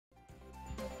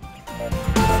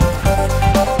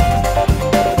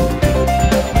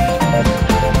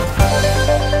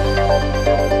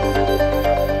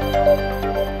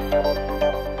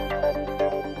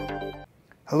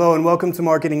Hello and welcome to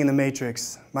Marketing in the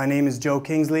Matrix. My name is Joe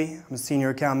Kingsley. I'm a Senior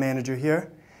Account Manager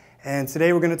here. And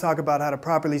today we're going to talk about how to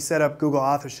properly set up Google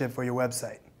Authorship for your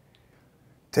website.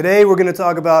 Today we're going to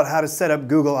talk about how to set up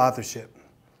Google Authorship.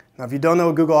 Now if you don't know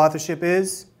what Google Authorship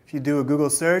is, if you do a Google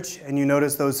search and you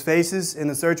notice those faces in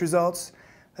the search results,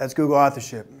 that's Google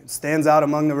Authorship. It stands out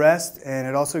among the rest and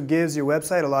it also gives your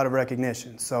website a lot of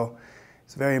recognition. So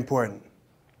it's very important.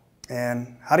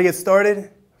 And how to get started?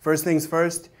 First things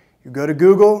first. You go to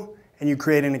Google and you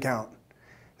create an account.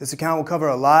 This account will cover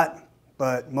a lot,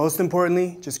 but most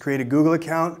importantly, just create a Google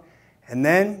account and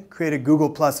then create a Google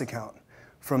Plus account.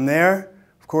 From there,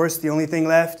 of course, the only thing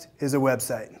left is a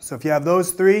website. So if you have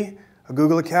those three, a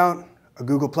Google account, a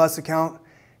Google Plus account,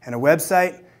 and a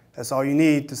website, that's all you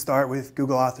need to start with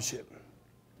Google Authorship.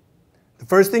 The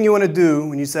first thing you want to do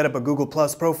when you set up a Google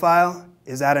Plus profile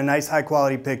is add a nice high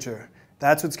quality picture.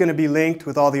 That's what's going to be linked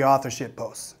with all the authorship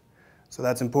posts. So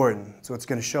that's important. So it's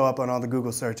going to show up on all the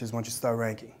Google searches once you start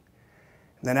ranking.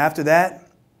 And then after that,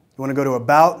 you want to go to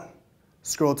About,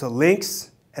 scroll to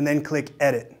Links, and then click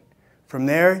Edit. From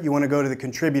there, you want to go to the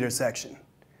Contributor section.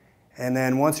 And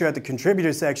then once you're at the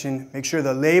Contributor section, make sure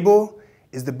the label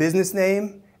is the business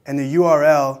name and the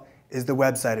URL is the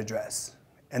website address.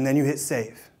 And then you hit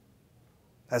Save.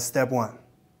 That's step one.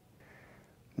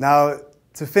 Now,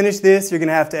 to finish this, you're going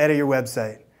to have to edit your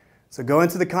website. So go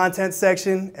into the content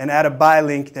section and add a buy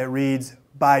link that reads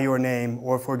by your name,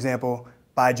 or for example,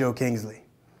 by Joe Kingsley.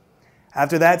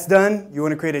 After that's done, you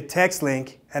want to create a text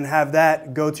link and have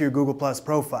that go to your Google Plus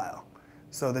profile.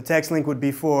 So the text link would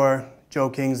be for Joe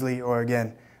Kingsley, or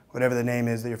again, whatever the name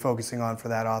is that you're focusing on for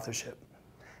that authorship.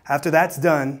 After that's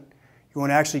done, you want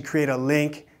to actually create a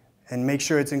link and make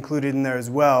sure it's included in there as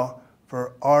well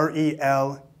for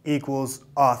REL equals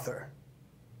author.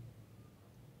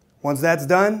 Once that's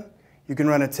done, you can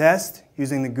run a test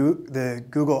using the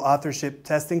Google Authorship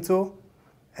testing tool,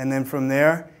 and then from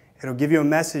there, it'll give you a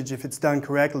message if it's done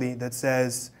correctly that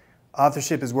says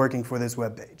authorship is working for this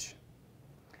web page.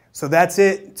 So that's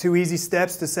it, 2 easy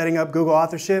steps to setting up Google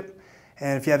Authorship.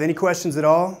 And if you have any questions at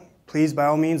all, please by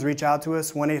all means reach out to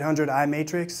us,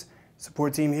 1-800-I-MATRIX,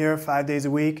 support team here 5 days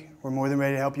a week. We're more than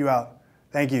ready to help you out.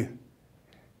 Thank you.